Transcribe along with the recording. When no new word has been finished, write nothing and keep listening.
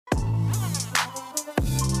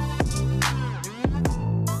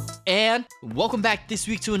And welcome back this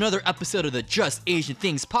week to another episode of the Just Asian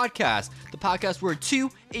Things podcast, the podcast where two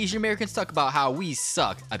Asian Americans talk about how we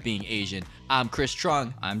suck at being Asian. I'm Chris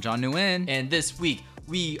Trung. I'm John Nguyen. And this week,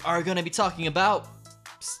 we are going to be talking about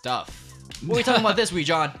stuff. What are we talking about this week,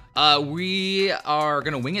 John? We are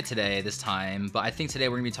going to wing it today this time, but I think today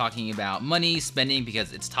we're going to be talking about money, spending,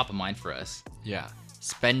 because it's top of mind for us. Yeah.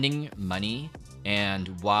 Spending money and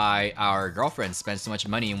why our girlfriends spend so much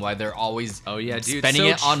money and why they're always spending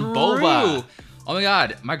it on boba. Oh my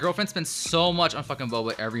god, my girlfriend spends so much on fucking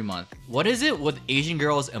boba every month. What is it with Asian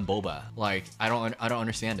girls and boba? Like, I don't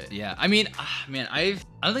understand it. Yeah, I mean, man, I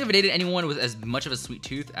don't think I've dated anyone with as much of a sweet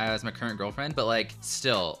tooth as my current girlfriend, but like,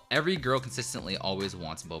 still, every girl consistently always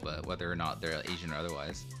wants boba, whether or not they're Asian or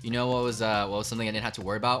otherwise. You know what was something I didn't have to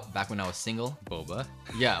worry about back when I was single? Boba.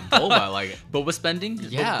 Yeah, boba, like boba spending.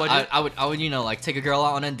 Yeah, budget? I would like take a girl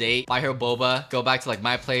out on a date, buy her boba, go back to like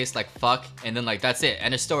my place, like fuck, and then like that's it,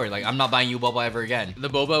 end of story. Like I'm not buying you boba ever again. The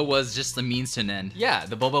boba was just the means to an end. Yeah,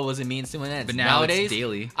 the boba was a means to an end. But nowadays, it's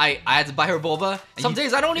daily. I had to buy her boba. Some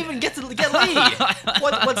days I don't even get laid.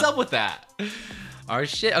 What's up with that? Our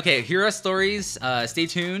shit. Okay, here are stories. Stay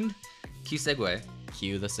tuned. Cue segue.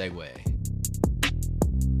 Cue the segue.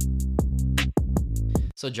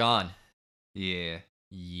 So John. Yeah.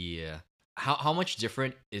 How much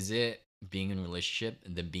different is it being in a relationship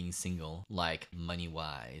than being single, like money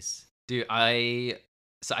wise? Dude, I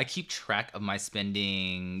keep track of my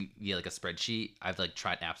spending via like a spreadsheet. I've like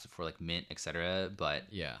tried apps before like Mint, etc. But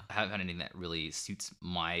yeah, I haven't found anything that really suits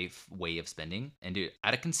my way of spending. And dude,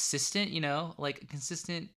 at a consistent,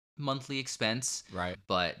 consistent monthly expense. Right.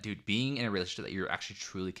 But dude, being in a relationship that you're actually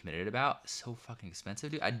truly committed about is so fucking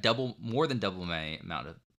expensive, dude. I more than double my amount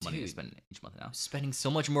of money to spend each month now. Spending so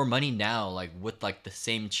much more money now, like with like the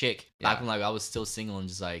same chick back when like I was still single and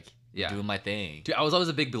just like doing my thing. Dude, I was always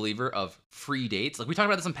a big believer of free dates. Like we talked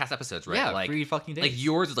about this in past episodes, right? Yeah, like free fucking dates. Like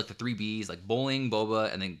yours was like the 3 Bs, like bowling,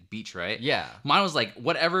 boba, and then beach, right? Yeah. Mine was like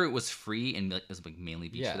whatever was free and like, it was like mainly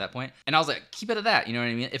beach at that point. And I was like, keep it at that. You know what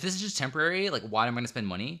I mean? If this is just temporary, like why am I gonna spend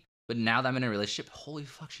money? But now that I'm in a relationship, holy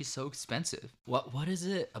fuck, she's so expensive. What is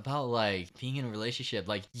it about like being in a relationship?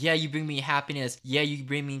 Like, yeah, you bring me happiness. Yeah, you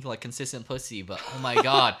bring me like consistent pussy. But oh my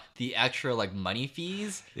god, the extra like money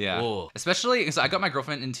fees. Yeah. Whoa. Especially, so I got my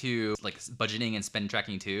girlfriend into like budgeting and spend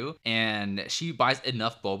tracking too, and she buys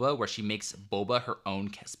enough boba where she makes boba her own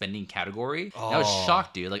spending category. I was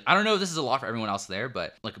shocked, dude. Like I don't know if this is a lot for everyone else there,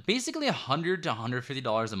 but like basically $100 to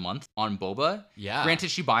 $150 a month on boba. Yeah. Granted,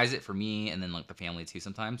 she buys it for me and then like the family too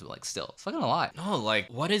sometimes, but like still, it's fucking a lot. No, like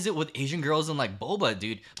what is it with Asian girls and like boba,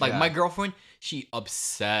 dude? Like my girlfriend, she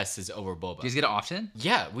obsesses over boba. Do you guys get it often?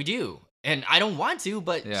 Yeah, we do. And I don't want to,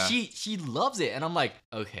 but she loves it. And I'm like,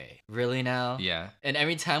 okay, really now? Yeah. And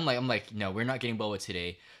every time like I'm like, no, we're not getting boba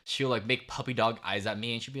today. She'll like make puppy dog eyes at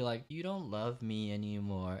me and she'll be like, you don't love me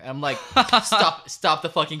anymore. And I'm like, stop the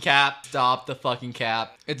fucking cap. Stop the fucking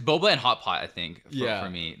cap. It's boba and hot pot, I think, for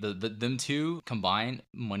me. Them two combined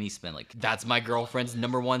money spent like that's my girlfriend's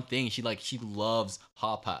number one thing. She loves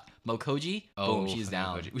hot pot. Mokoji, boom, she's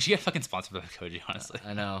down. Mokoji. We should get fucking sponsored by Mokoji, honestly.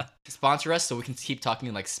 I know. Sponsor us so we can keep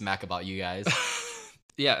talking like smack about you guys.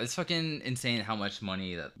 Yeah, it's fucking insane how much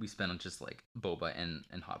money that we spend on just like boba and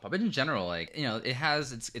hot pot. But in general, like, it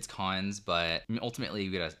has its cons, but I mean, ultimately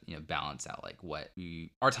we gotta balance out like what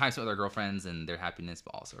our time spent with our girlfriends and their happiness,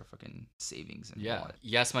 but also our fucking savings and wallet.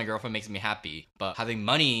 Yes, my girlfriend makes me happy, but having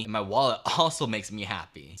money in my wallet also makes me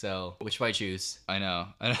happy. So which do I choose? I know.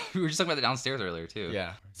 We were just talking about that downstairs earlier too.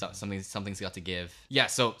 Yeah, so something's got to give. Yeah.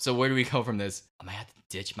 So where do we go from this? I might have to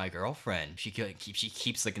ditch my girlfriend. She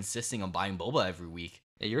keeps like insisting on buying boba every week.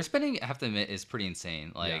 Yeah, your spending, I have to admit, is pretty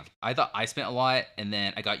insane. Like, I thought I spent a lot, and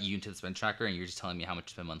then I got you into the spend tracker, and you're just telling me how much you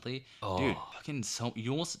spend monthly. Oh. Dude, fucking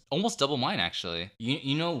you almost double mine, actually.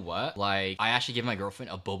 You know what? Like, I actually gave my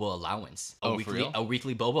girlfriend a boba allowance. For real? A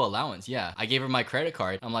weekly boba allowance, yeah. I gave her my credit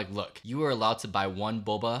card. I'm like, look, you are allowed to buy one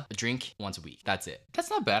boba drink once a week. That's it.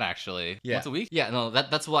 That's not bad, actually. Yeah. Once a week? Yeah, no,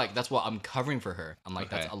 that's what I'm covering for her. I'm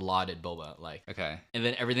like, that's allotted boba. Like, okay. And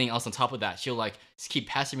then everything else on top of that, she'll like keep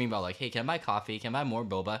passing me about like, hey, can I buy coffee? Can I buy more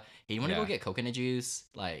boba? Hey, you want to go get coconut juice?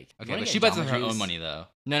 Like, okay, but she buys with her own money though.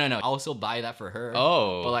 No. I'll still buy that for her.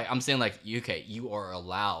 Oh. But like, I'm saying like, you are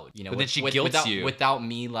allowed, But then she guilts you. Without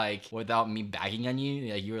me bagging on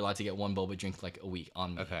you, like you're allowed to get one boba drink like a week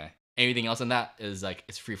on me. Okay. Anything else on that is like,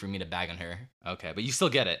 it's free for me to bag on her. Okay, but you still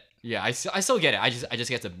get it. Yeah, I still get it. I just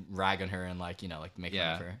get to rag on her and like, make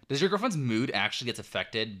fun of her. Does your girlfriend's mood actually gets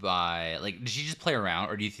affected by like, does she just play around,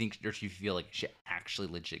 or do you feel like she actually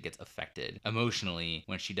legit gets affected emotionally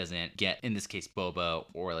when she doesn't get, in this case, boba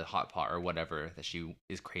or like hot pot or whatever that she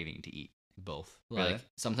is craving to eat? Both. Really? Like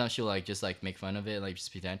sometimes she'll like just like make fun of it, like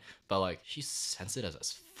just pretend. But like she's sensitive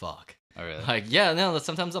as fuck. Oh, really? Like yeah, no.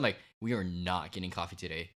 Sometimes I'm like, we are not getting coffee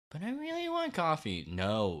today, but I really want coffee.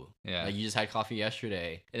 No. Yeah. Like you just had coffee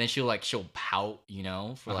yesterday, and then she'll pout,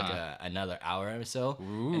 for like Uh-huh. another hour or so.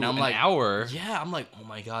 Ooh, And I'm an like, hour. yeah, I'm like, oh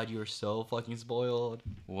my god, you are so fucking spoiled.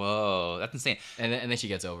 Whoa, that's insane. And then she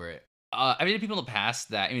gets over it. I've had people in the past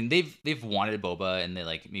that, I mean, they've wanted boba and they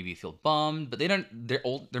like maybe feel bummed, but they don't. Their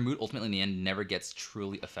mood ultimately in the end never gets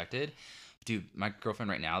truly affected. Dude, my girlfriend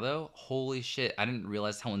right now though, holy shit, I didn't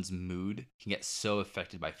realize how one's mood can get so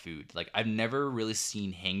affected by food. Like I've never really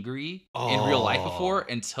seen hangry in real life before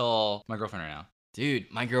Oh. until my girlfriend right now.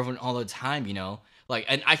 Dude, my girlfriend all the time, like,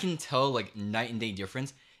 and I can tell like night and day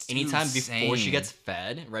difference. Dude, Anytime before she same. gets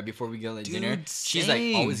fed, right before we go to dinner, Dude, she's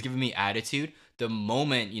like always same. giving me attitude. The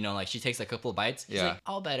moment, like she takes a couple of bites, she's Yeah. like,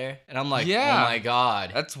 all better. And I'm like, Yeah. oh my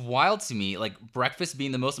God. That's wild to me. Like breakfast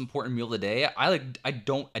being the most important meal of the day. I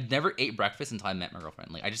never ate breakfast until I met my girlfriend.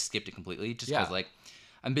 Like I just skipped it completely just because Yeah. like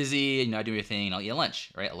I'm busy, I do your thing, and I'll eat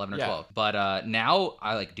lunch, right? 11 or Yeah. 12. But now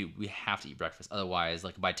I like, dude, we have to eat breakfast. Otherwise,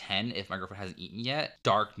 like by 10, if my girlfriend hasn't eaten yet,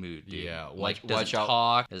 dark mood, dude. Yeah, Like watch doesn't out.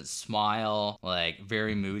 talk, doesn't smile, like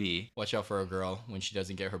very moody. Watch out for a girl when she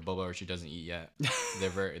doesn't get her boba or she doesn't eat yet.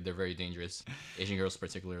 They're very dangerous. Asian girls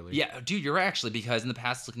particularly. Yeah, dude, you're right actually, because in the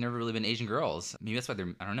past, it's like never really been Asian girls. Maybe that's why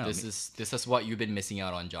they're, I don't know. This is what you've been missing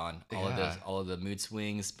out on, John. All of Yeah. this, all of the mood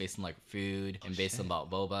swings based on like food and based shit. on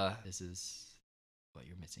about boba. This is what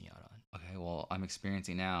you're missing out on. Okay, well, I'm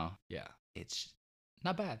experiencing now. Yeah. It's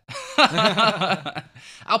not bad.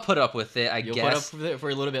 I'll put up with it, I You'll guess. put up with it for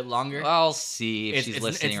a little bit longer. I'll see if she's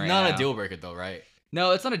listening it's right not now. a deal breaker though, right?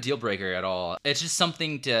 No, it's not a deal breaker at all. It's just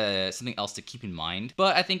something else to keep in mind.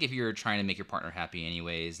 But I think if you're trying to make your partner happy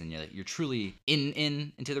anyways, and you're truly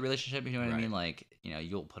into the relationship, you know what I Right. mean? Like,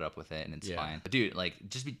 you'll put up with it and it's Yeah. fine. But dude, like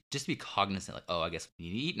just be cognizant, like, oh, I guess we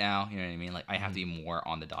need to eat now. You know what I mean? Like I have to be more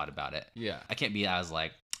on the dot about it. Yeah. I can't be as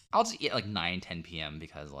like, I'll just eat at like 9, 10 p.m.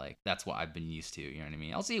 because like that's what I've been used to. You know what I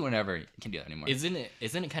mean? I'll just eat whenever. I can't do that anymore. Isn't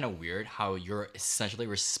it kind of weird how you're essentially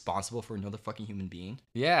responsible for another fucking human being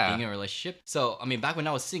Yeah. being in a relationship? So I mean, back when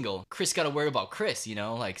I was single, Chris gotta worry about Chris,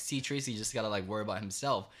 like C Tracy just gotta like worry about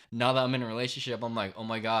himself. Now that I'm in a relationship, I'm like, oh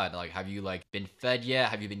my god, like have you like been fed yet?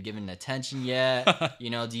 Have you been given attention yet? Do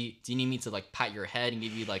you need me to like pat your head and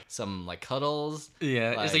give you like some like cuddles?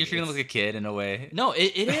 Yeah. It's like you're treating them it's- like a kid in a way. No,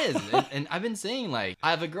 it is. And I've been saying like I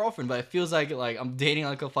have a girlfriend, but it feels like I'm dating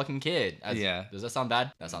like a fucking kid. Yeah. Does that sound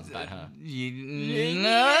bad? That sounds bad, huh?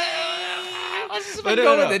 No. Let's just But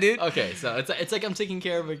go with it, dude. Okay, so it's like I'm taking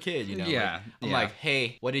care of a kid, Yeah, Like, I'm yeah. like,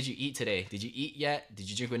 hey, what did you eat today? Did you eat yet? Did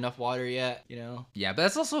you drink enough water yet? Yeah, but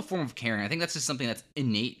that's also a form of caring. I think that's just something that's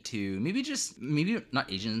innate to maybe not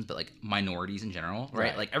Asians, but like minorities in general,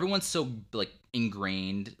 right? Right. Like everyone's so like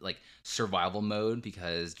ingrained like survival mode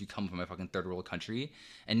because you come from a fucking third world country,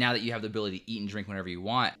 and now that you have the ability to eat and drink whenever you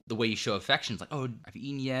want, the way you show affection is like, oh, have you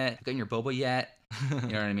eaten yet? Have you gotten your boba yet? You know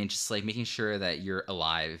what I mean? Just like making sure that you're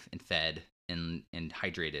alive and fed and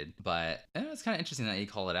hydrated. But it's kind of interesting that you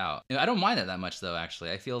call it out. I don't mind that much though.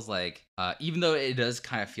 Actually, I feels like even though it does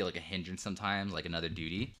kind of feel like a hindrance sometimes, like another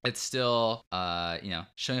duty, it's still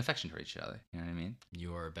showing affection toward each other. You know what I mean?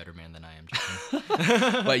 You are a better man than I am,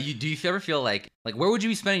 Jason. But do you ever feel like where would you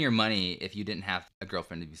be spending your money if you didn't have a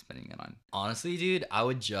girlfriend to be spending it on? Honestly, dude, I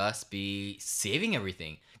would just be saving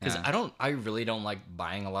everything because Yeah. I really don't like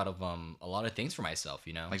buying a lot of things for myself.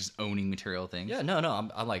 Like just owning material things? Yeah, no,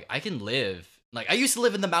 I'm like I can live. Like I used to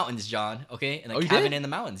live in the mountains, John. Okay, in a Oh, you cabin did? in the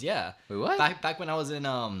mountains. Yeah. Wait, what? Back when I was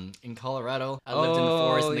in Colorado, I lived in the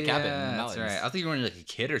forest in the cabin in the yeah, mountains. That's right. I thought you were like a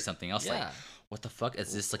kid or something. I was like, Yeah. what the fuck?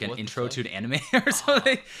 Is this like an What the intro fuck? to an anime or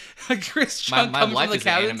something? Like Chris Chung My coming life from the is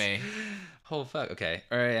cabins? an anime. Oh fuck. Okay.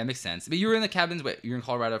 All right. That makes sense. But you were in the cabins. Wait, you were in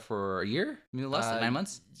Colorado for a year? Maybe less? Like 9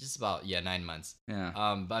 months? Just about 9 months. Yeah.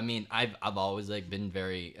 But I mean, I've always like been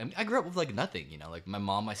very. I mean, I grew up with like nothing. Like my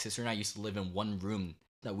mom, my sister, and I used to live in one room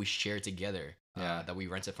that we shared together. Yeah. That we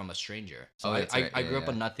rented from a stranger. So Oh, that's right. I Yeah, grew up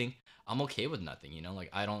yeah. on nothing. I'm okay with nothing. Like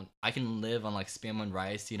I can live on like spam and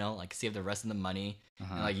rice. Like save the rest of the money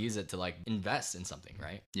Uh-huh. and like use it to like invest in something,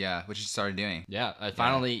 right? Yeah. Which you started doing. Yeah. I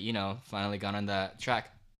finally got on that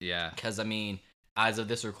track. Yeah. Because I mean, as of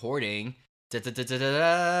this recording,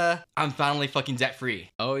 I'm finally fucking debt free.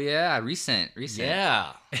 Oh yeah. Recent.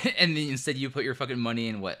 Yeah. And then instead you put your fucking money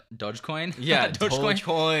in what? Dogecoin? Yeah,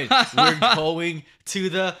 Dogecoin. Dogecoin. We're going to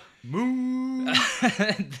the moon.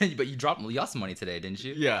 But you lost some money today, didn't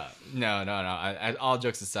you? Yeah. No. I all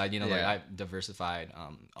jokes aside, like Yeah. I've diversified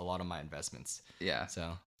a lot of my investments. Yeah.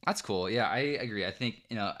 So That's cool. Yeah, I agree. I think,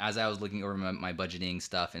 as I was looking over my budgeting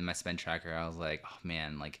stuff and my spend tracker, I was like, oh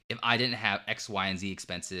man, like if I didn't have X, Y, and Z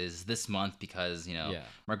expenses this month because, Yeah.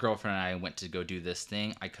 my girlfriend and I went to go do this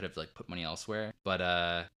thing, I could have like put money elsewhere.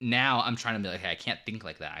 But now I'm trying to be like, hey, I can't think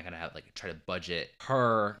like that. I gotta have like try to budget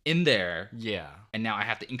her in there. Yeah. And now I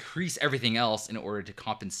have to increase everything else in order to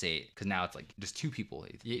compensate because now it's like just two people.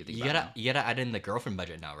 You gotta add in the girlfriend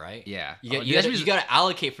budget now, right? Yeah. You gotta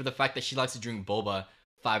allocate for the fact that she likes to drink boba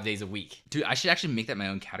 5 days a week. Dude, I should actually make that my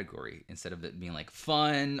own category instead of it being like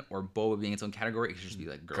fun or boba being its own category. It should just be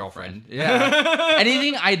like girlfriend. Yeah.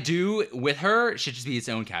 Anything I do with her should just be its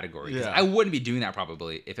own category. Yeah. I wouldn't be doing that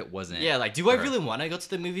probably if it wasn't. Yeah, like, do I really want to go to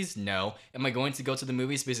the movies? No. Am I going to go to the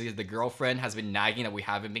movies because the girlfriend has been nagging that we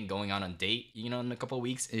haven't been going on a date, in a couple of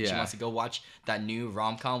weeks? Yeah. She wants to go watch that new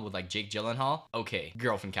rom-com with like Jake Gyllenhaal. Okay,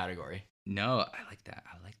 girlfriend category. No, I like that.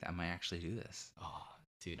 I might actually do this. Oh,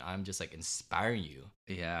 dude, I'm just like inspiring you.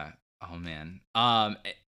 Yeah. Oh man.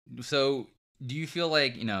 So do you feel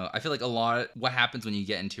like, I feel like what happens when you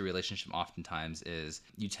get into a relationship oftentimes is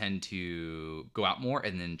you tend to go out more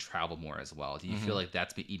and then travel more as well. Do you feel like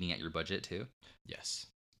that's been eating at your budget too? Yes.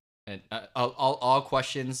 And all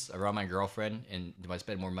questions around my girlfriend and do I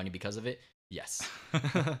spend more money because of it? Yes.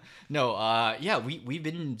 No, yeah, we've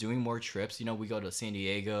been doing more trips. We go to San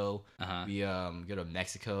Diego. We go to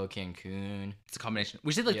Mexico, Cancun. It's a combination.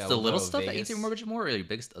 We said like the little stuff that eats your budget more, or the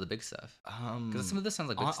big stuff. Because some of this sounds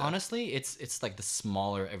like big stuff. Honestly, it's like the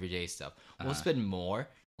smaller everyday stuff. We'll spend more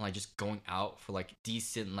on like just going out for like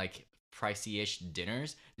decent like pricey-ish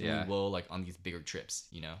dinners than we will like on these bigger trips.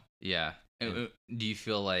 Yeah. Do you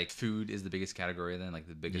feel like food is the biggest category then, like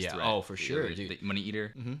the biggest threat? Oh, for sure, dude. The money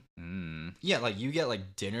eater. Yeah, like you get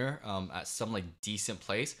like dinner at some like decent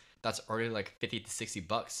place that's already like $50 to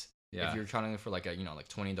 $60. Yeah. If you're trying for like a like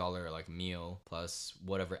 $20 like meal plus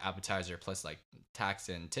whatever appetizer plus like tax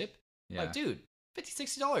and tip, like dude,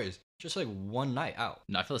 $50-$60 just like one night out.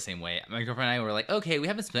 No, I feel the same way. My girlfriend and I were like, okay, we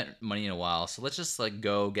haven't spent money in a while, so let's just like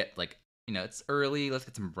go get like it's early. Let's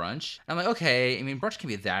get some brunch. I'm like, okay. I mean, brunch can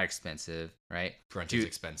be that expensive, right? Brunch is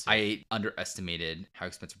expensive. I underestimated how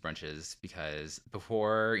expensive brunch is because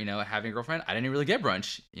before, having a girlfriend, I didn't really get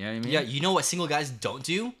brunch. You know what I mean? Yeah, you know what single guys don't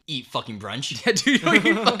do? Eat fucking brunch. Yeah, dude, you don't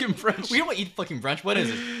eat fucking brunch. We don't eat fucking brunch. What is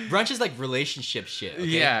it? Brunch is like relationship shit. Okay?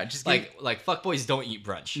 Yeah, just like fuckboys don't eat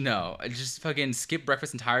brunch. No, just fucking skip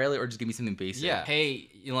breakfast entirely or just give me something basic. Yeah. Hey,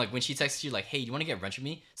 like when she texts you like, hey, do you want to get brunch with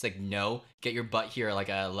me? It's like, no, get your butt here like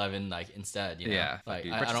at 11 like instead. Yeah, like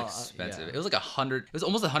dude, brunch is expensive. Yeah. It was like it was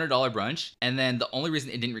almost $100 brunch, and then the only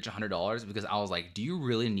reason it didn't reach $100 is because I was like, do you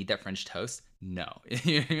really need that French toast? No.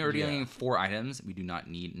 You're already getting 4 items. We do not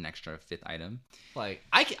need an extra 5th item. Like,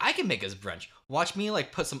 I can make us brunch. Watch me,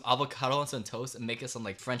 like, put some avocado on some toast and make us some,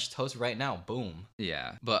 like, French toast right now. Boom.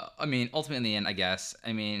 Yeah. But, I mean, ultimately in the end, I guess,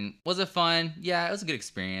 was it fun? Yeah, it was a good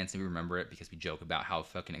experience, and we remember it because we joke about how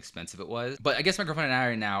fucking expensive it was. But I guess my girlfriend and I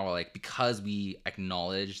right now are, like, because we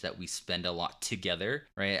acknowledge that we spend a lot together,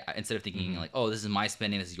 right? Instead of thinking, like, oh, this is my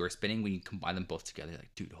spending, this is your spending, we combine them both together.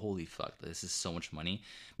 Like, dude, holy fuck, this is so much money.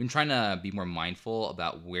 We've been trying to be more mindful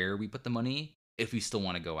about where we put the money if we still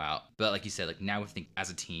want to go out. But like you said, like now we think as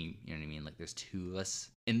a team, you know what I mean? Like there's 2 of us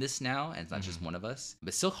in this now and it's not just one of us. But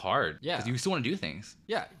it's still hard. Yeah. Because you still want to do things.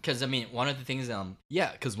 Yeah. Because one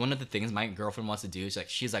of the things my girlfriend wants to do is like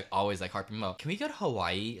she's like always like harping about, can we go to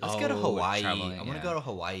Hawaii? Let's go to Hawaii. I want to go to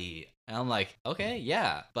Hawaii. And I'm like, okay,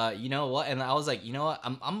 yeah, but you know what? And I was like, you know what?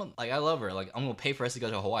 I'm like, I love her. Like, I'm gonna pay for us to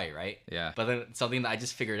go to Hawaii, right? Yeah. But then something that I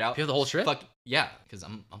just figured out. Pay for the whole trip? Fuck yeah, because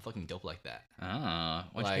I'm fucking dope like that. Oh,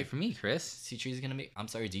 why'd you pay for me, Chris? C-Tree's gonna make. I'm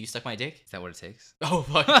sorry. Do you suck my dick? Is that what it takes? Oh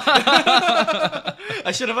fuck!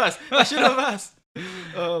 I should have asked.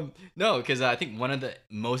 No, because I think one of the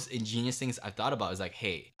most ingenious things I've thought about is like,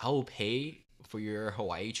 hey, I will pay for your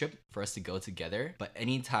Hawaii trip for us to go together, but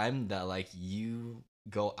anytime that like you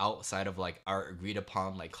go outside of like our agreed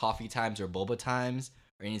upon like coffee times or boba times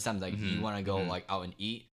or anytime like you want to go like out and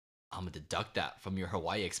eat, I'm gonna deduct that from your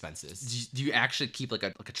Hawaii expenses. Do you actually keep like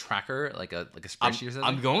a tracker, like a spreadsheet or something?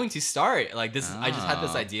 I'm going to start like this. I just had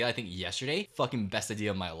this idea I think yesterday. Fucking best idea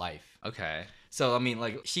of my life. Okay. So,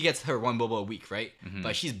 like, she gets her one boba a week, right?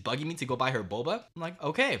 But she's bugging me to go buy her boba. I'm like,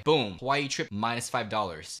 okay, boom. Hawaii trip minus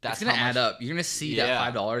 $5. That's going to add up. You're going to see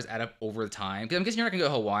that $5 add up over time. Because I'm guessing you're not going to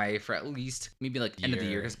go to Hawaii for at least maybe like end of the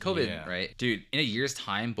year because COVID, right? Dude, in a year's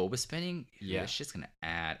time, boba spending, this shit's going to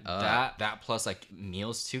add up. That plus, like,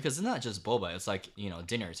 meals, too. Because it's not just boba. It's, like,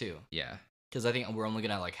 dinner, too. Yeah. Because I think we're only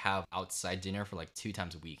going to, like, have outside dinner for, like, 2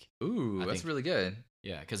 times a week. Ooh, that's really good.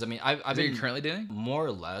 Yeah, because I mean, I've Is that what been you're currently doing? more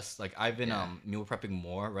or less like I've been Yeah. meal prepping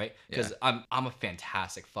more, right? Yeah. Because I'm a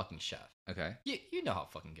fantastic fucking chef. Okay. You know how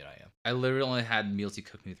fucking good I am. I literally only had meals you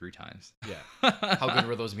cooked me 3 times. Yeah. How good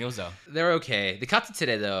were those meals though? They're okay. The katsu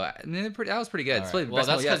today though, I mean, that was pretty good. All It's right. probably the Well, best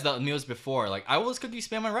that's meal because yet. the meals before, like I always cook you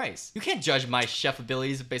spam and rice. You can't judge my chef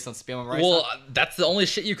abilities based on spam and rice. Well, that's the only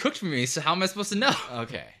shit you cooked for me. So how am I supposed to know?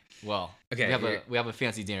 Okay. Well, Okay, we have a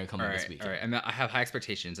fancy dinner coming this week. All right. I have high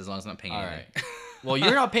expectations as long as I'm not paying All anything. right. Well,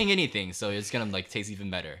 you're not paying anything, so it's gonna like taste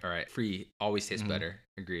even better. All right. Free always tastes Mhm. better.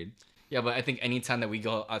 Agreed. Yeah, but I think anytime that we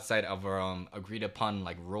go outside of our agreed upon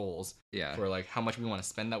like rules Yeah. for like how much we want to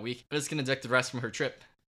spend that week, it's gonna deduct the rest from her trip.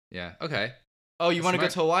 Yeah. Okay. Oh, you That's want to go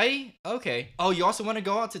smart. to Hawaii? Okay. Oh, you also want to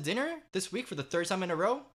go out to dinner this week for the 3rd time in a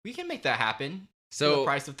row? We can make that happen. For the So,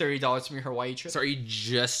 price of $30 from your Hawaii trip. so are you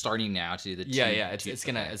just starting now to do the Yeah, two- yeah. two- It's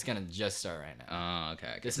gonna okay. just start right now. Oh,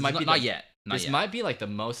 okay. This So might it's be not the- yet. Not This yet. might be like the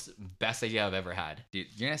most best idea I've ever had. Dude,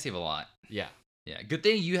 you're gonna save a lot. Yeah. Yeah, good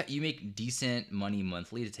thing you make decent money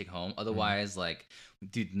monthly to take home. Mm-hmm. Otherwise, like,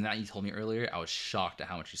 dude, now you told me earlier, I was shocked at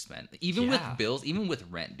how much you spent. Like, even with Yeah. bills, even with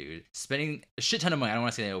rent, dude, spending a shit ton of money. I don't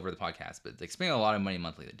want to say that over the podcast, but like spending a lot of money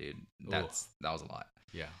monthly, dude. That was a lot.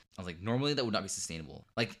 Yeah. I was like, normally that would not be sustainable.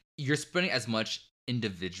 Like, you're spending as much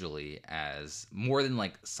individually as more than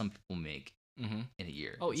like some people make Mm-hmm. in a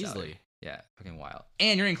year. Oh, in salary. easily. Yeah, fucking wild.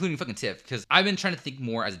 And you're including fucking tip because I've been trying to think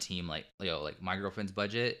more as a team. Like, like my girlfriend's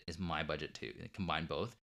budget is my budget too. Like, combine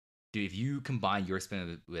both. Dude, if you combine your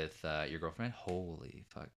spend with your girlfriend, holy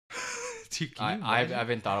fuck. Dude, can you I imagine?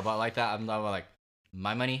 haven't thought about it like that. I'm not about like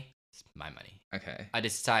my money. It's my money. Okay. I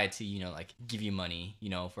decide to like give you money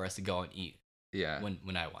for us to go and eat Yeah.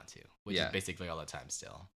 when I want to, which Yeah. is basically all the time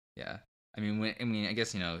still. Yeah. I mean, I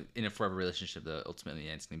guess in a forever relationship, though, ultimately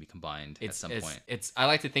it's gonna be combined at some point. It's I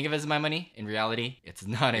like to think of it as my money. In reality, it's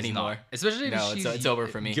not It's anymore. not. Especially if No, she's it's over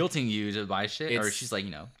for me. guilting you to buy shit, or It's- she's like,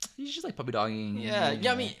 she's like puppy dogging. Yeah, you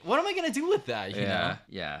yeah. I know. mean, what am I gonna do with that? You know,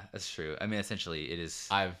 Yeah, that's true. I mean, essentially, it is.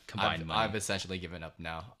 I've combined money. I've essentially given up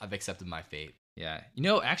now. I've accepted my fate. Yeah.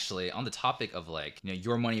 Actually, on the topic of like,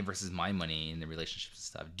 your money versus my money in the relationships and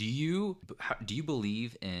stuff, do you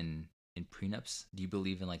believe in prenups? Do you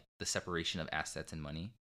believe in like the separation of assets and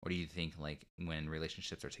money? Or do you think like when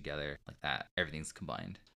relationships are together like that, everything's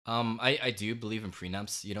combined? I do believe in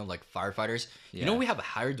prenups. Like firefighters. You know, Yeah. we have a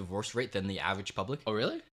higher divorce rate than the average public. Oh,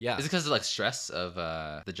 really? Yeah. Is it because of like stress of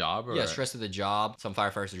the job? Or... Yeah, stress of the job. Some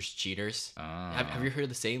firefighters are cheaters. Oh. Have you heard of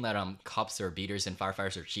the saying that cops are beaters and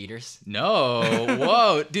firefighters are cheaters? No.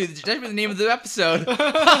 Whoa. Dude, that should be the name of the episode.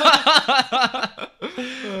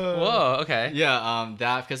 Whoa. Okay. Yeah,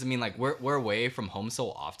 that because I mean like we're away from home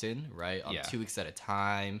so often, right? Yeah. 2 weeks at a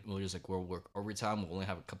time. We'll just like we'll work overtime. We'll only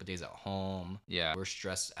have a couple days at home. Yeah. We're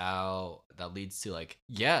stressed out. That leads to like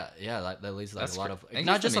that leads to like That's a lot great. of I guess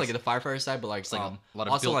not that just like makes- the firefighter side, but like, It's like a lot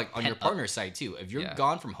of also built- like on your pent up- partner's side too. If you're Yeah.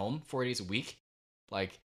 gone from home 4 days a week,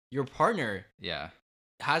 like your partner Yeah.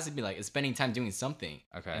 has to be like spending time doing something.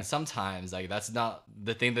 Okay. And sometimes like that's not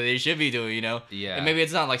the thing that they should be doing, Yeah. And maybe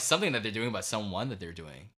it's not like something that they're doing, but someone that they're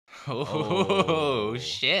doing. Oh, Oh.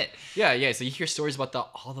 shit. Yeah. So you hear stories about that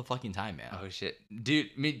all the fucking time, man. Oh shit, dude.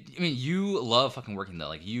 I mean, you love fucking working though.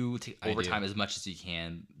 Like you take I do. overtime as much as you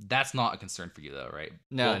can. That's not a concern for you though, right?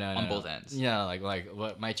 No, Both- no, on no. both ends. Yeah, like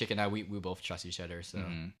what my chick and I, we both trust each other, so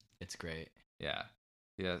Mhm. it's great. Yeah.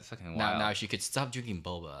 Yeah, it's fucking wild. Now, if she could stop drinking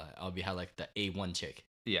boba, I'll be like the A1 chick.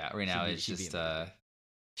 Yeah, right now she'd be- it's she'd be just amazing.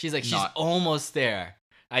 She's like, she's Not- almost there.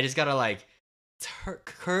 I just gotta like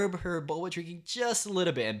curb her boba drinking just a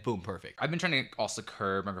little bit, and boom, perfect. I've been trying to also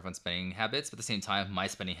curb my girlfriend's spending habits, but at the same time, my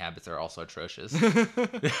spending habits are also atrocious.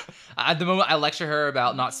 At the moment I lecture her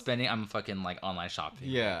about not spending, I'm fucking like online shopping.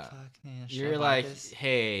 Yeah. Fuck, man, should I You're buy like, this?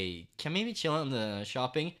 hey, can maybe chill on the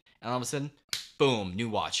shopping? And all of a sudden, boom, new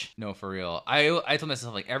watch. No, for real. I told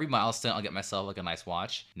myself like every milestone I'll get myself like a nice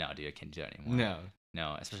watch. No, dude, I can't do that anymore.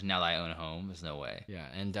 No, especially now that I own a home, there's no way. Yeah,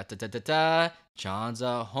 and John's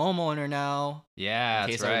a homeowner now. Yeah, In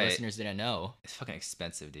case that's our right. listeners didn't know. It's fucking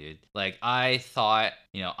expensive, dude. Like I thought,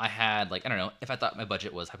 I had like I don't know if I thought my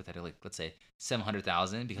budget was hypothetically, let's say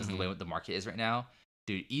 700,000 because of the way the market is right now.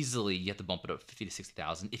 Dude, easily you have to bump it up 50 to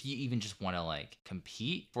 60,000 if you even just want to like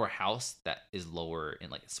compete for a house that is lower in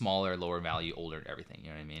like smaller, lower value, older, and everything. You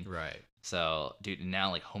know what I mean? Right. So, dude,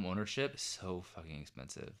 now like home ownership is so fucking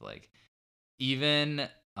expensive. Like even if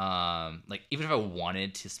I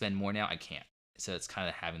wanted to spend more now, I can't. So it's kind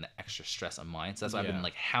of having the extra stress on mine. So that's why I've been Yeah.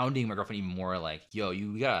 like hounding my girlfriend even more. Like, yo,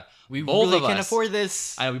 we gotta. We both really of can't us- afford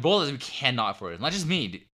this. I know we both of us, we cannot afford it. Not just me,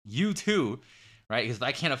 dude, you too, right? Because if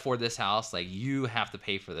I can't afford this house, like you have to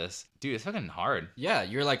pay for this, dude. It's fucking hard. Yeah,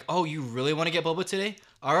 you're like, oh, you really want to get boba today?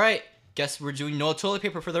 All right, guess we're doing no toilet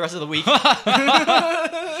paper for the rest of the week.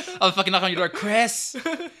 I'll fucking knock on your door, Chris.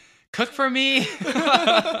 Cook for me.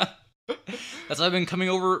 That's why I've been coming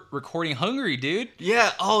over recording hungry, dude.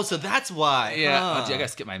 Yeah. Oh, so that's why. Yeah. Huh. Oh, dude, I gotta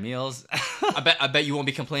skip my meals. I bet you won't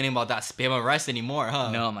be complaining about that spam and rice anymore,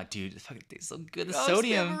 huh? No, I'm like, dude, it fucking tastes so good. The Oh,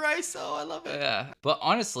 sodium. spam and rice. Oh, I love it. Yeah. But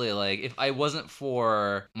honestly, like, if I wasn't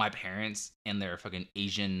for my parents and their fucking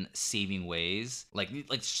Asian saving ways, like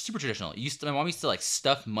super traditional. My mom used to like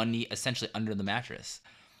stuff money essentially under the mattress,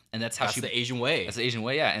 and that's how That's she. the Asian way. That's the Asian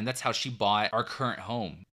way, yeah, and that's how she bought our current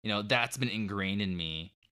home. You know, that's been ingrained in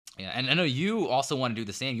me. Yeah, and I know you also want to do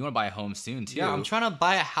the same. You want to buy a home soon too. Yeah, I'm trying to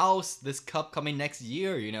buy a house this cup coming next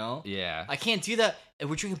year, you know? Yeah. I can't do that if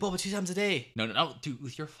we're drinking boba 2 times a day. No, dude.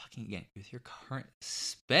 With your current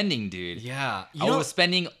spending, dude. Yeah. I was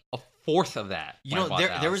spending a fourth of that. You know,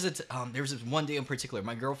 there was this one day in particular.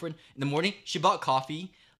 My girlfriend in the morning, she bought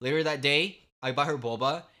coffee. Later that day, I bought her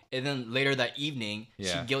boba. And then later that evening,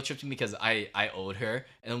 she guilt tripped me because I owed her.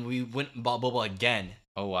 And we went and bought boba again.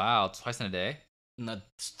 Oh wow, twice in a day? No,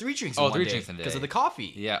 3 drinks Oh, in one 3 day drinks in a day. because of the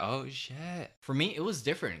coffee. Yeah. Oh shit. For me, it was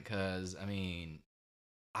different because I mean,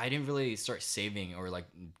 I didn't really start saving or like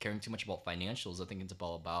caring too much about financials. I think it's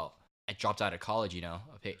all about I dropped out of college. You know,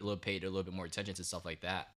 I paid a little bit more attention to stuff like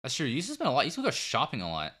that. That's true. You used to spend a lot. You used to go shopping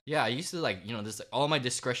a lot. Yeah, I used to like this like, all my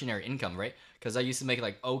discretionary income, right? Because I used to make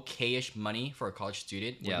like okayish money for a college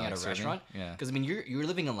student working like at a serving. restaurant. Yeah. Because I mean, you're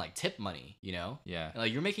living on like tip money, you know. Yeah. And,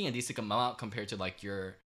 like you're making a decent amount compared to like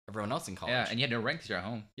everyone else in college. Yeah, and you had no rent because you're at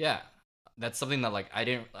home. Yeah. That's something that like I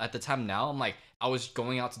didn't at the time. Now I'm like I was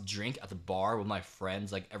going out to drink at the bar with my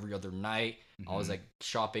friends like every other night. I was like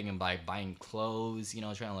shopping and buying clothes, you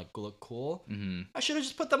know, trying to like look cool. I should have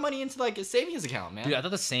just put the money into like a savings account, man. Dude, I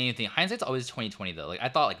thought the same thing. Hindsight's always 2020 though. Like I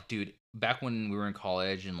thought like, dude, back when we were in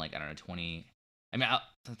college and like I don't know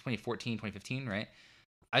 2014, 2015, right?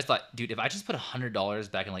 I just thought, dude, if I just put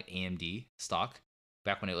 $100 back in like AMD stock,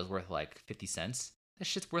 back when it was worth like 50 cents, that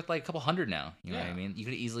shit's worth like a couple hundred now. You know what I mean? You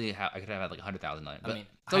could easily have, I could have had like $100,000. I mean,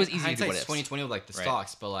 it's always easy to do what ifs. 2020 with like the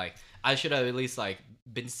stocks, but like I should have at least like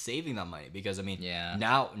been saving that money because I mean,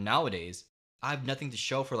 nowadays I have nothing to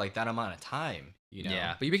show for like that amount of time. You know?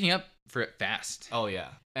 Yeah, but you're picking up for it fast. Oh yeah,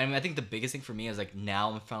 and I mean, I think the biggest thing for me is like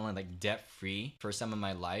now I'm finally like debt free first time in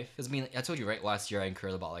my life. Because I mean, I told you right, last year I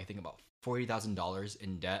incurred about like I think about $40,000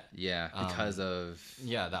 in debt. Yeah, because of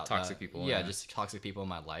toxic people. Yeah, just toxic people in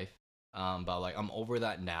my life. But like I'm over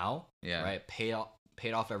that now. Yeah. Right.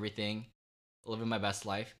 Paid off everything, living my best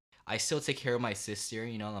life. I still take care of my sister,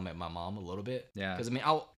 you know, like my mom a little bit. Yeah. Because I mean,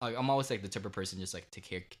 I'm always like the type of person just like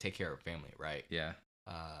take care of family, right? Yeah.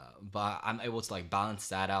 But I'm able to like balance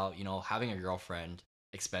that out, you know, having a girlfriend,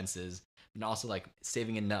 expenses, and also like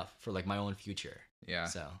saving enough for like my own future. Yeah.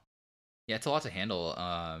 So. Yeah, it's a lot to handle.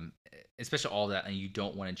 Especially all that, and you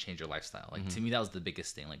don't want to change your lifestyle. Like to me, that was the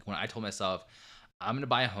biggest thing. Like when I told myself, I'm gonna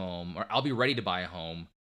buy a home, or I'll be ready to buy a home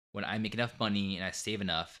when I make enough money and I save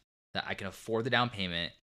enough that I can afford the down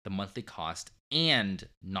payment, the monthly cost, and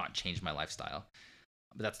not change my lifestyle.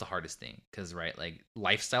 But that's the hardest thing, because right, like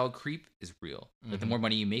lifestyle creep is real. Like the more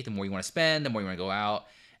money you make, the more you want to spend, the more you want to go out,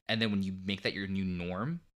 and then when you make that your new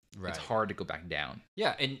norm, it's hard to go back down.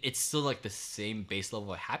 Yeah, and it's still like the same base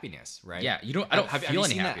level of happiness, right? Yeah, I don't feel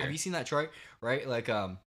any happier. Have you seen that chart? Right, like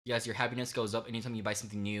yes, your happiness goes up anytime you buy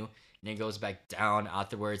something new, and it goes back down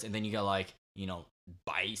afterwards, and then you gotta like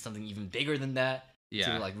buy something even bigger than that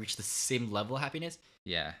to like reach the same level of happiness.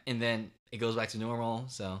 Yeah, and then it goes back to normal.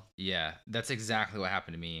 So yeah, that's exactly what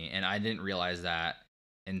happened to me, and I didn't realize that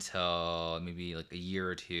until maybe like a year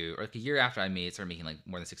or two, or like a year after I started making like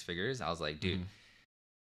more than 6 figures. I was like, dude.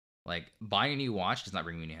 Like buying a new watch does not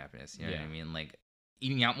bring me any happiness. You know what I mean? Like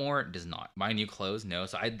eating out more does not. Buying new clothes, no.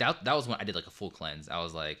 So that was when I did like a full cleanse. I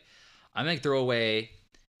was like, I'm gonna throw away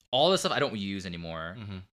all the stuff I don't use anymore,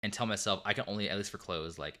 and tell myself I can only, at least for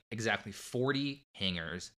clothes, like exactly 40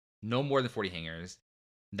 hangers, no more than 40 hangers.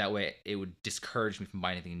 That way, it would discourage me from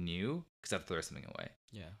buying anything new because I have to throw something away.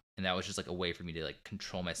 Yeah, and that was just like a way for me to like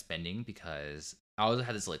control my spending because I always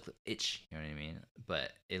had this like itch, you know what I mean?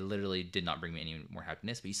 But it literally did not bring me any more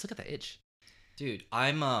happiness. But you still got that itch, dude.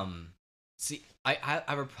 I'm see, I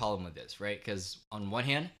have a problem with this, right? Because on one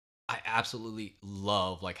hand, I absolutely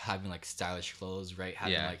love like having like stylish clothes, right?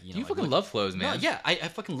 Having like you like, fucking love clothes, man. No, yeah, I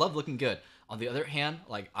fucking love looking good. On the other hand,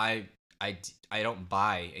 like I don't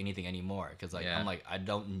buy anything anymore because like I'm like I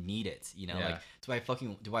don't need it, you know. Like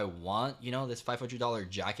do I want this $500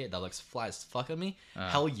 jacket that looks flat as fuck on me?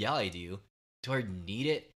 Hell yeah, I do. Do I need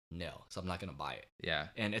it? no, so I'm not gonna buy it. Yeah.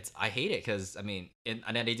 And I hate it because I mean, in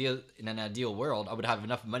an ideal world, I would have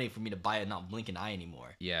enough money for me to buy it, and not blink an eye anymore.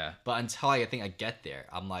 Yeah. But until I think I get there,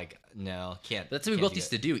 I'm like, no, can't. That's what we can't both do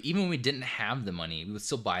used it. to do. Even when we didn't have the money, we would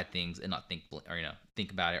still buy things and not think, or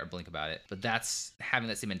think about it or blink about it. But that's having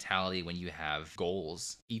that same mentality when you have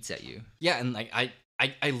goals eats at you. Yeah, and like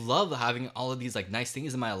I love having all of these like nice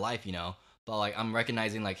things in my life, But like I'm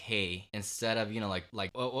recognizing like, hey, instead of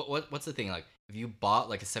like what's the thing, like if you bought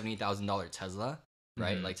like a $70,000 Tesla,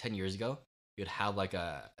 right, Mhm. like 10 years ago, you'd have like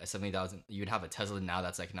a 70,000. You'd have a Tesla now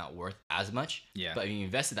that's like not worth as much. Yeah. But if you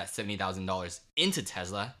invested that $70,000 into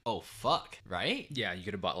Tesla, oh fuck, right? Yeah, you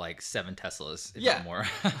could have bought like 7 Teslas, if Yeah. not more.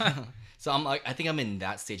 So I'm like, I think I'm in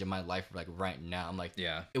that stage of my life like right now. I'm like,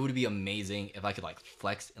 Yeah. it would be amazing if I could like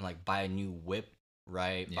flex and like buy a new whip,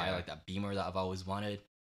 right? Buy Yeah. like that Beamer that I've always wanted.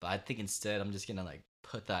 But I think instead I'm just gonna like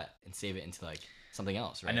put that and save it into like something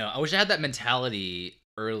else, right? I know. I wish I had that mentality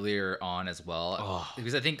earlier on as well. Oh.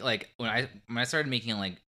 Because I think like when I started making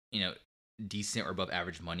like, decent or above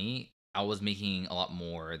average money, I was making a lot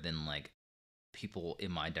more than like people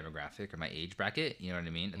in my demographic or my age bracket, you know what I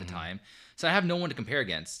mean, at the Mhm. time. So I have no one to compare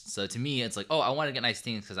against. So to me, it's like, oh, I want to get nice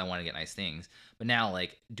things because I want to get nice things. But now,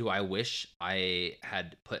 like, do I wish I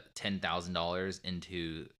had put $10,000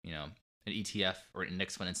 into, an ETF or an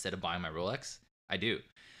index fund instead of buying my Rolex? I do.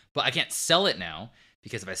 But I can't sell it now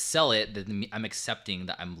because if I sell it, then I'm accepting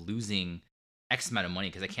that I'm losing X amount of money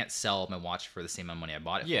because I can't sell my watch for the same amount of money I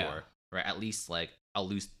bought it Yeah. for. Right? At least like I'll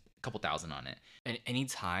lose a couple thousand on it. And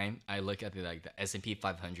anytime I look at the S&P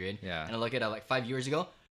 500, Yeah. and I look at it like 5 years ago,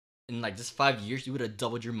 in like just 5 years, you would have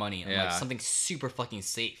doubled your money on like Yeah. something super fucking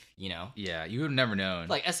safe, Yeah, you would have never known.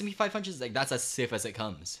 Like S&P 500 is like that's as safe as it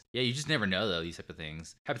comes. Yeah, you just never know though, these type of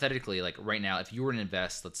things. Hypothetically, like right now, if you were to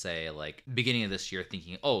invest, let's say like beginning of this year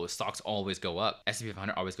thinking, oh, stocks always go up, S&P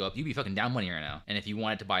 500 always go up, you'd be fucking down money right now. And if you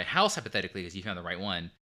wanted to buy a house hypothetically because you found the right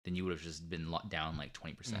one, then you would have just been down like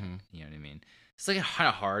 20%. Mhm. You know what I mean? It's like kind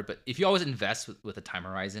of hard, but if you always invest with a time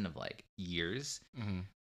horizon of like years, Mm-hmm.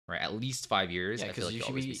 right, at least 5 years, Yeah, I feel because like you you'll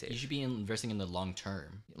should always be be safe. you should be investing in the long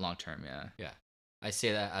term. Long term, yeah. I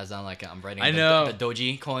say that as I'm like I'm writing I the, know. the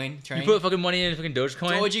Doji coin train. You put fucking money in fucking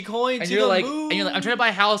Dogecoin. Doji coin And to you're the like, moon. I'm trying to buy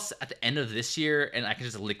a house at the end of this year, and I can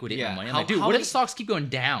just liquidate Yeah, my money. I'm how- like, dude, how what many- if the stocks keep going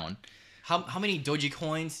down? How many Doji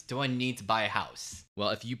coins do I need to buy a house? Well,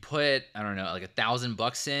 if you put, I don't know, like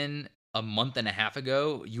 $1,000 in a month and a half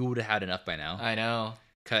ago, you would have had enough by now. I know,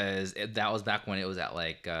 Because that was back when it was at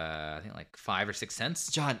like, I think like 5 or 6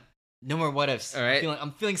 cents. John. No more what ifs. All right.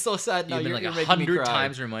 I'm feeling so sad now. You've been You're like making me 100 cry.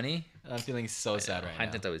 times your money. I'm feeling so sad right now.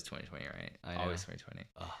 Hindsight's always 2020, right? I know. Always 2020.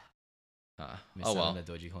 Ugh, miss Oh out on well.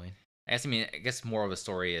 the Doji coin. I guess more of a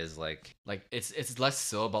story is like, Like it's less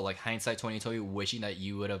so about like hindsight 2020, wishing that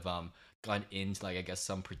you would have gone into like I guess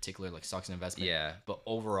some particular like stocks and investment. yeah, But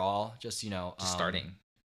overall, just just starting.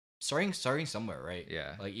 starting somewhere, right?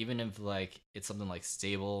 Yeah. Like even if like it's something like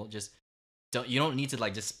stable, just you don't need to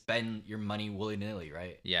like just spend your money willy nilly,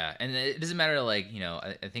 right? Yeah, and it doesn't matter. Like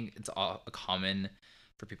I think it's all common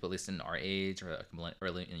for people at least in our age or like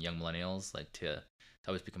early young millennials, like to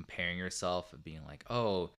always be comparing yourself of being like,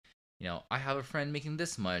 oh, I have a friend making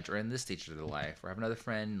this much or in this stage of their life, or I have another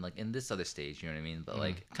friend like in this other stage. You know what I mean? But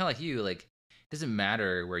like kind of like you, like it doesn't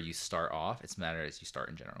matter where you start off. It's matter as you start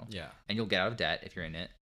in general, Yeah. and you'll get out of debt if you're in it,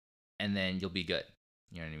 and then you'll be good.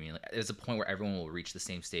 You know what I mean? Like, there's a point where everyone will reach the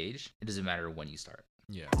same stage. It doesn't matter when you start.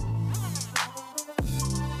 Yeah.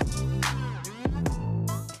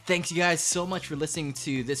 Thanks you guys so much for listening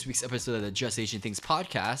to this week's episode of the Just Asian Things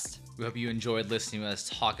podcast. We hope you enjoyed listening to us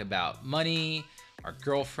talk about money, our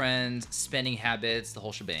girlfriends, spending habits, the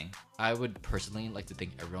whole shebang. I would personally like to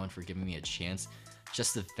thank everyone for giving me a chance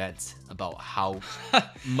just to vent about how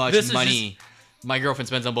much This is money my girlfriend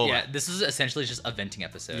spends on boba. Yeah, this is essentially just a venting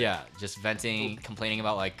episode. Yeah, just venting, complaining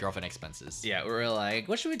about like girlfriend expenses. Yeah, we're like,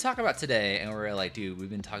 what should we talk about today? And we're like, dude, we've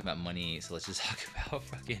been talking about money, so let's just talk about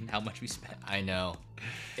fucking how much we spend. I know.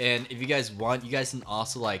 And if you guys want, you guys can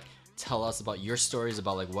also like tell us about your stories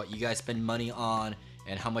about like what you guys spend money on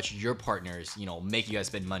and how much your partners, make you guys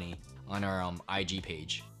spend money on our IG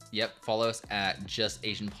page. Yep, follow us at Just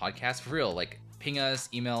Asian Podcast for real. Like, ping us,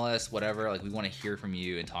 email us, whatever. Like, we want to hear from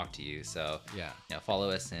you and talk to you. So Yeah. follow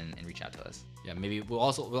us and reach out to us. Yeah, maybe we'll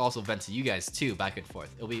also vent to you guys too, back and forth.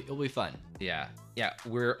 It'll be fun. Yeah,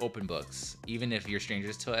 we're open books. Even if you're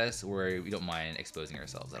strangers to us, we don't mind exposing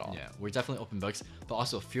ourselves at all. Yeah, we're definitely open books, but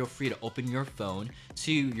also feel free to open your phone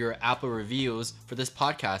to your Apple reviews for this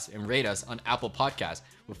podcast and rate us on Apple Podcasts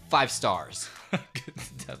with 5 stars. I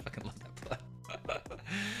fucking love that plug.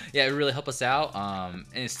 Yeah, it really helped us out. And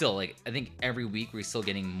it's still like I think every week we're still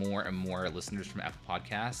getting more and more listeners from Apple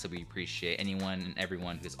Podcasts. So we appreciate anyone and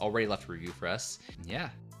everyone who's already left a review for us. And yeah,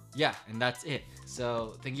 Yeah, and that's it.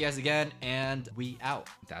 So thank you guys again, and we out.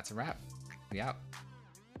 that's a wrap. We out.